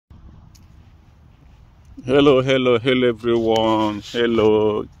Hello everyone.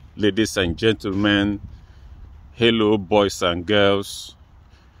 Hello ladies and gentlemen. Hello boys and girls.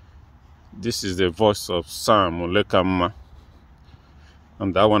 This is the voice of Sam Olekanma,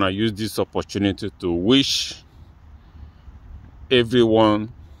 and I want to use this opportunity to wish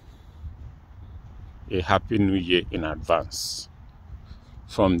everyone a happy new year in advance.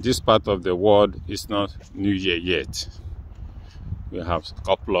 From this part of the world, it's not new year yet. We have a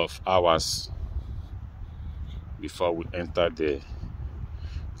couple of hours before we enter the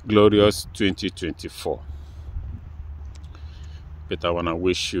glorious 2024. But I want to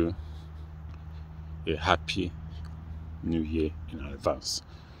wish you a happy new year in advance.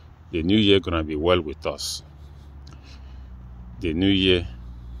 The new year gonna be well with us. The new year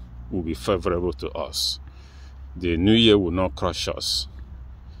will be favorable to us. The new year will not crush us.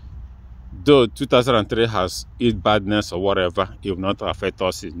 Though 2003 has its badness or whatever, it will not affect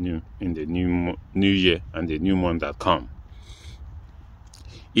us in the new year and the new month that come.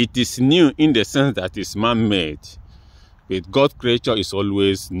 It is new in the sense that it's man-made, but God's creature is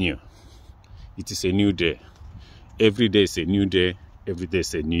always new. It is a new day. Every day is a new day. Every day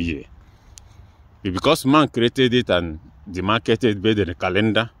is a new year. But because man created it and demarcated it based on the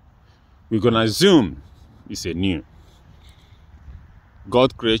calendar, we're gonna assume it's a new.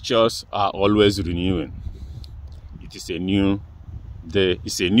 God creatures are always renewing. It is a new day.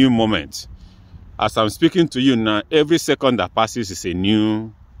 It's a new moment. As I'm speaking to you now, every second that passes is a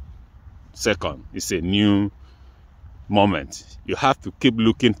new second. It's a new moment. You have to keep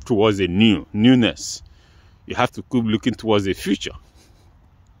looking towards a newness. You have to keep looking towards the future.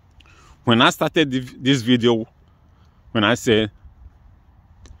 When I started this video, when I say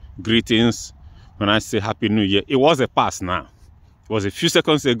greetings, when I say happy new year, it was a past now. It was a few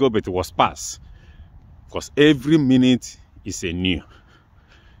seconds ago, but it was past. Because every minute is a new.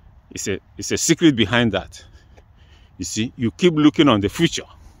 It's a secret behind that. You see, you keep looking on the future.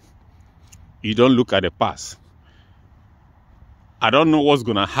 You don't look at the past. I don't know what's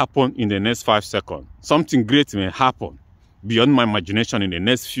going to happen in the next 5 seconds. Something great may happen beyond my imagination in the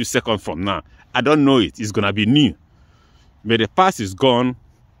next few seconds from now. I don't know it. It's going to be new. But the past is gone.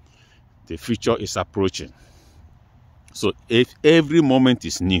 The future is approaching. So if every moment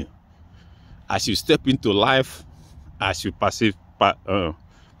is new, as you step into life, as you persevere,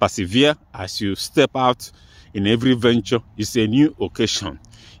 as you step out in every venture, it's a new occasion.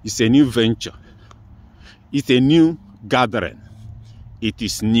 It's a new venture. It's a new gathering. It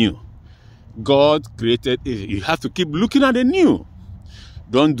is new. God created it. You have to keep looking at the new.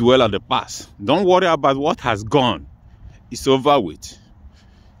 Don't dwell on the past. Don't worry about what has gone. It's over with.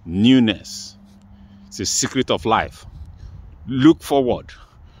 Newness. It's a secret of life. Look forward.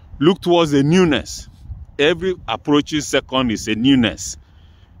 Look towards the newness. Every approaching second is a newness.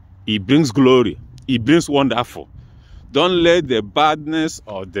 It brings glory. It brings wonderful. Don't let the badness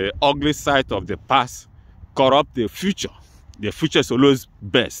or the ugly side of the past corrupt the future. The future is always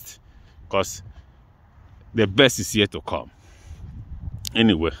best, because the best is yet to come.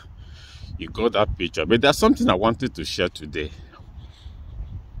 Anyway, you got that picture. But there's something I wanted to share today.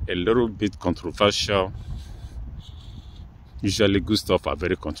 A little bit controversial. Usually good stuff are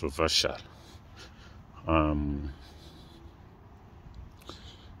very controversial. And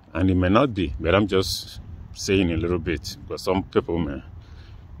it may not be, but I'm just saying a little bit, because some people may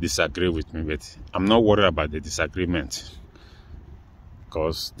disagree with me, but I'm not worried about the disagreement.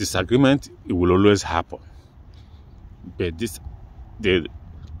 Because disagreement, it will always happen. But the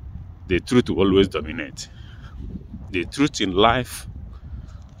truth will always dominate. The truth in life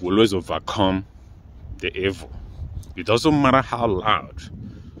will always overcome the evil. It doesn't matter how loud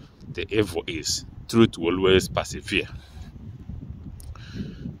the evil is, truth will always persevere.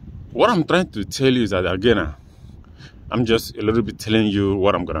 What I'm trying to tell you is that, again, I'm just a little bit telling you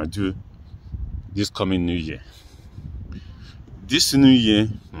what I'm going to do this coming new year. This new year,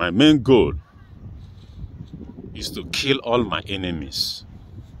 my main goal is to kill all my enemies.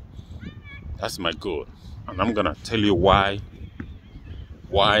 That's my goal. And I'm going to tell you why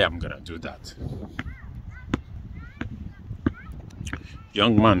I'm going to do that.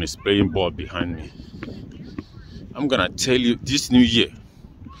 Young man is playing ball behind me. I'm going to tell you this new year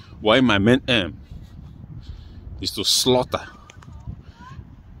why my main aim is to slaughter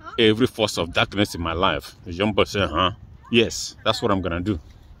every force of darkness in my life. The young boy said, huh? Yes, that's what I'm going to do.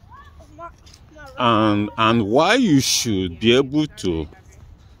 And why you should be able to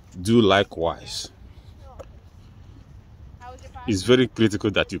do likewise. It's very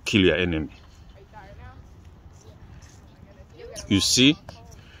critical that you kill your enemy. You see,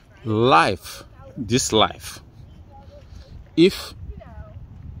 this life, if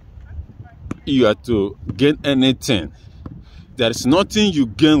you are to gain anything, there is nothing you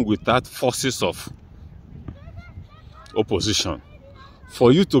gain without forces of opposition.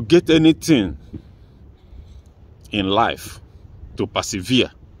 For you to get anything in life, to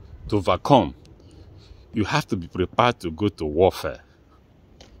persevere, to overcome, you have to be prepared to go to warfare.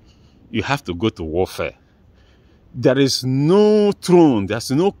 You have to go to warfare. There is no throne,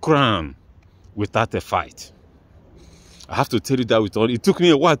 there's no crown without a fight. I have to tell you that it took me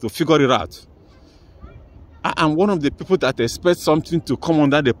a while to figure it out. I am one of the people that expect something to come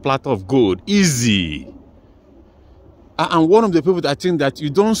under the platter of gold. Easy. I am one of the people that think that you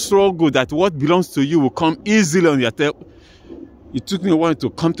don't struggle, that what belongs to you will come easily on your table. It took me a while to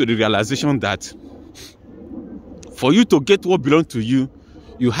come to the realization that for you to get what belongs to you,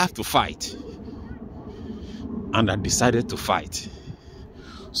 you have to fight. And I decided to fight.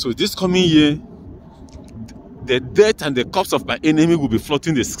 So this coming year, the death and the corpse of my enemy will be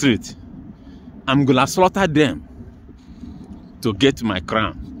floating the street. I'm gonna slaughter them to get my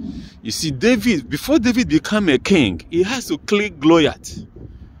crown. You see, David, before David became a king, he has to kill Goliath.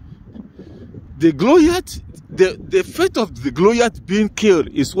 The Goliath, the fate of the Goliath being killed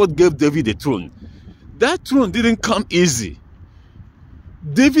is what gave David the throne. That throne didn't come easy.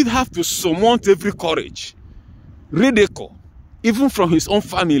 David had to summon every courage, ridicule, even from his own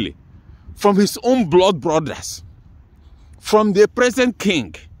family, from his own blood brothers, from the present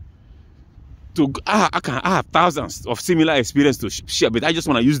king. I have thousands of similar experience to share, but I just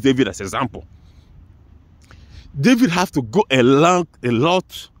want to use David as an example. David had to go a lot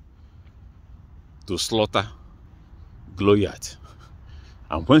to slaughter Goliath.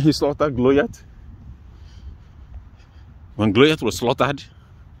 And when he slaughtered Goliath, when Goliath was slaughtered,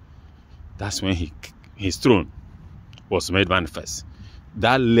 that's when his throne was made manifest.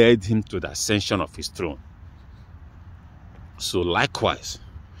 That led him to the ascension of his throne. So likewise,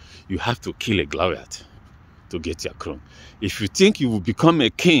 you have to kill a Goliath to get your crown. If you think you will become a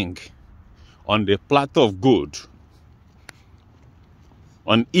king on the platter of gold,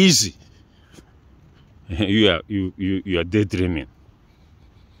 on easy, you are daydreaming.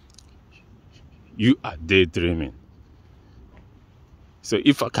 You are daydreaming. So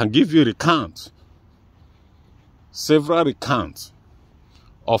if I can give you several recounts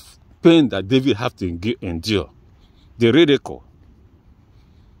of pain that David had to endure, the ridicule.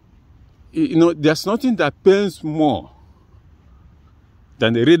 You know, there's nothing that pains more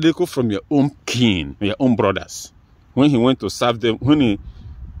than the ridicule from your own kin, your own brothers. When he went to serve them, when he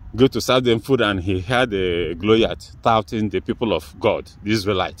go to serve them food and he had a Goliath touting the people of God, the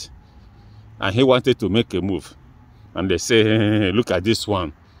Israelites, and he wanted to make a move. And they say, hey, look at this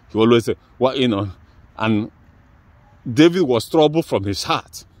one. He always say, what, you know? And David was troubled from his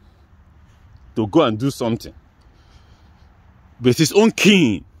heart to go and do something. But his own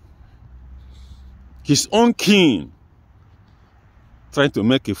king, trying to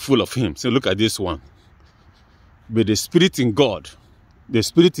make a fool of him. Say, look at this one. But the spirit in God, the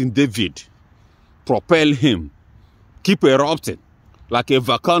spirit in David, propel him, keep erupting like a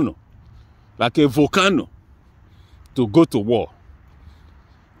volcano, to go to war,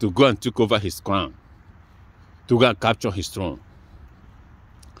 to go and take over his crown, to go and capture his throne.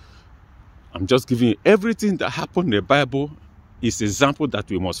 I'm just giving you everything that happened in the Bible is an example that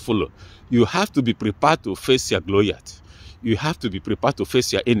we must follow. You have to be prepared to face your Goliath. You have to be prepared to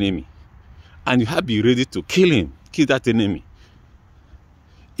face your enemy. And you have to be ready to kill him, kill that enemy.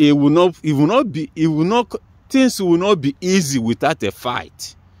 Things will not be easy without a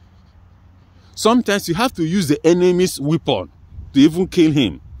fight. Sometimes you have to use the enemy's weapon to even kill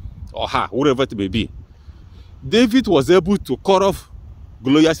him or her, whatever it may be. David was able to cut off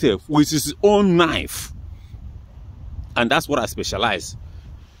Goliath's head with his own knife. And that's what I specialize.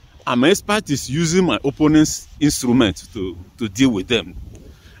 I'm an expert is using my opponent's instrument to deal with them.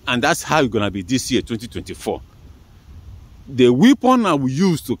 And that's how it's going to be this year, 2024. The weapon I will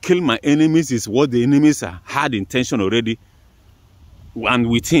use to kill my enemies is what the enemies had intention already and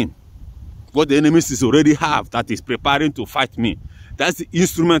with him. What the enemies already have that is preparing to fight me. That's the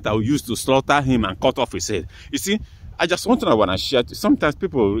instrument I will use to slaughter him and cut off his head. You see, I just want to share. Sometimes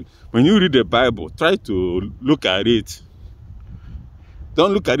people, when you read the Bible, try to look at it.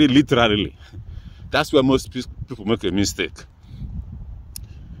 Don't look at it literally. That's where most people make a mistake.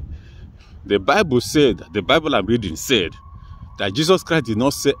 The Bible I'm reading said that Jesus Christ did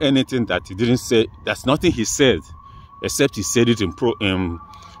not say anything that he didn't say. There's nothing he said except he said it in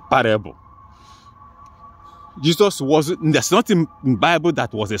parable. There's nothing in the Bible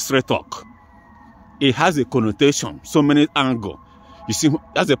that was a straight talk. It has a connotation, so many angles. You see,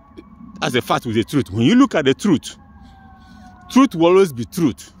 as a fact with the truth. When you look at the truth will always be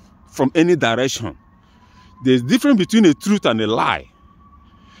truth from any direction. The difference between a truth and a lie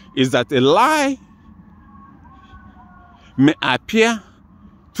is that a lie may appear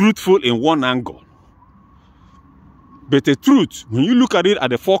truthful in one angle, but the truth, when you look at it at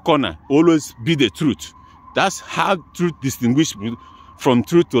the four corners, always be the truth. That's how truth distinguishes from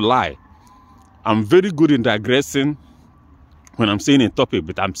truth to lie. I'm very good in digressing when I'm saying a topic,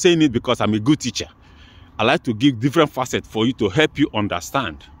 but I'm saying it because I'm a good teacher. I like to give different facets for you to help you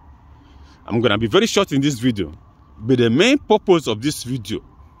understand. I'm going to be very short in this video, but the main purpose of this video,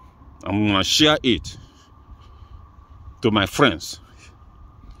 I'm going to share it to my friends,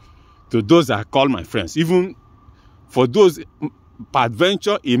 to those that I call my friends. Even for those,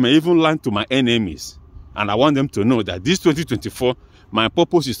 peradventure, it may even land to my enemies. And I want them to know that this 2024, my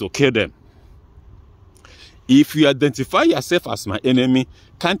purpose is to kill them. If you identify yourself as my enemy,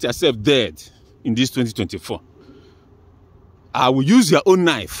 count yourself dead in this 2024. I will use your own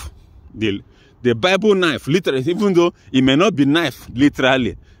knife, the Bible knife, literally, even though it may not be knife,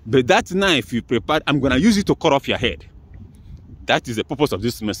 literally. But that knife you prepared, I'm going to use it to cut off your head. That is the purpose of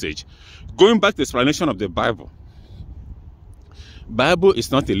this message. Going back to the explanation of the Bible. Bible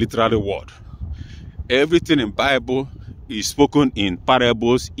is not a literary word. Everything in Bible is spoken in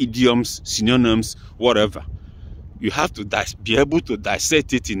parables, idioms, synonyms, whatever. You have to be able to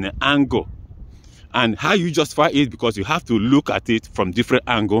dissect it in an angle. And how you justify it, because you have to look at it from different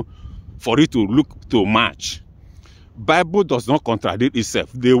angles for it to look to match. Bible does not contradict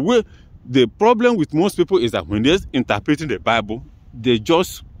itself. The problem with most people is that when they're interpreting the Bible, they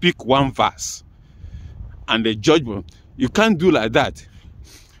just pick one verse and they judge them. You can't do like that.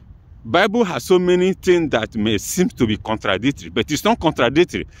 Bible has so many things that may seem to be contradictory, but it's not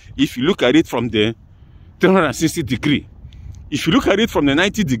contradictory if you look at it from the 360 degree. If you look at it from the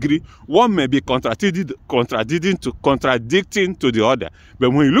 90 degree, one may be contradicting to the other.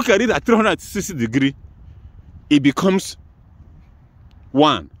 But when you look at it at 360 degree, it becomes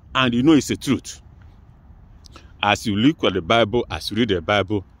one, and you know it's a truth. As you look at the Bible, as you read the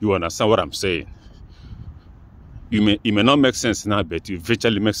Bible, you understand what I'm saying. It may not make sense now, but it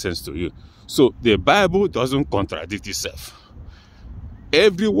eventually makes sense to you. So the Bible doesn't contradict itself.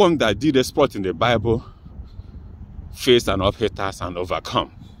 Everyone that did exploit in the Bible faced enough haters and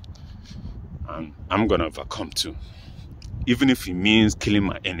overcome. And I'm going to overcome too. Even if it means killing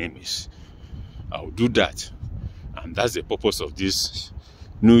my enemies, I'll do that. And that's the purpose of this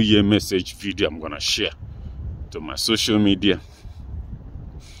New Year message video I'm going to share to my social media.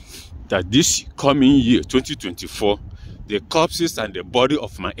 That this coming year, 2024, the corpses and the body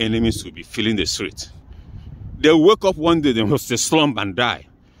of my enemies will be filling the street. They'll wake up one day, they will slump and die.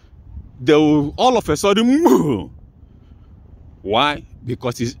 They will all of a sudden move. Why?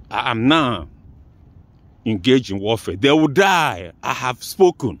 Because I am now engaged in warfare. They will die. I have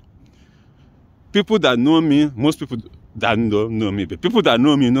spoken. People that know me, most people that don't know me, but people that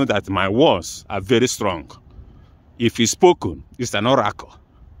know me know that my words are very strong. If it's spoken, it's an oracle.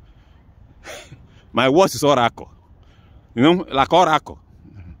 My words is oracle. You know, like oracle.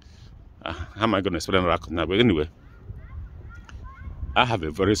 How am I going to explain oracle now? But anyway, I have a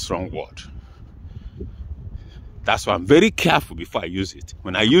very strong word. That's why I'm very careful before I use it.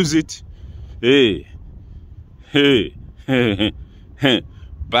 When I use it,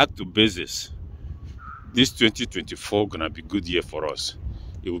 back to basics. This 2024 gonna be a good year for us.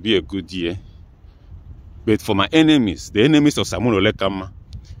 It will be a good year. But for my enemies, the enemies of Olekanma,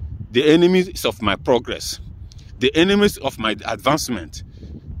 the enemies of my progress, the enemies of my advancement,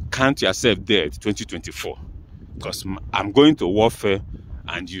 count yourself dead 2024. Because I'm going to warfare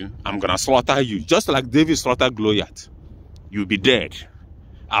and I'm going to slaughter you. Just like David slaughtered Goliath. You'll be dead.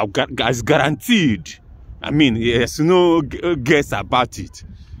 It's guaranteed. I mean, there's no guess about it.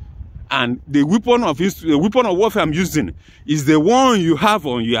 And the weapon of warfare I'm using is the one you have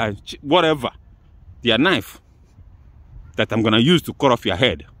on your whatever, your knife that I'm going to use to cut off your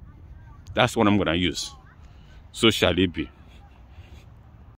head. That's what I'm going to use. So shall it be.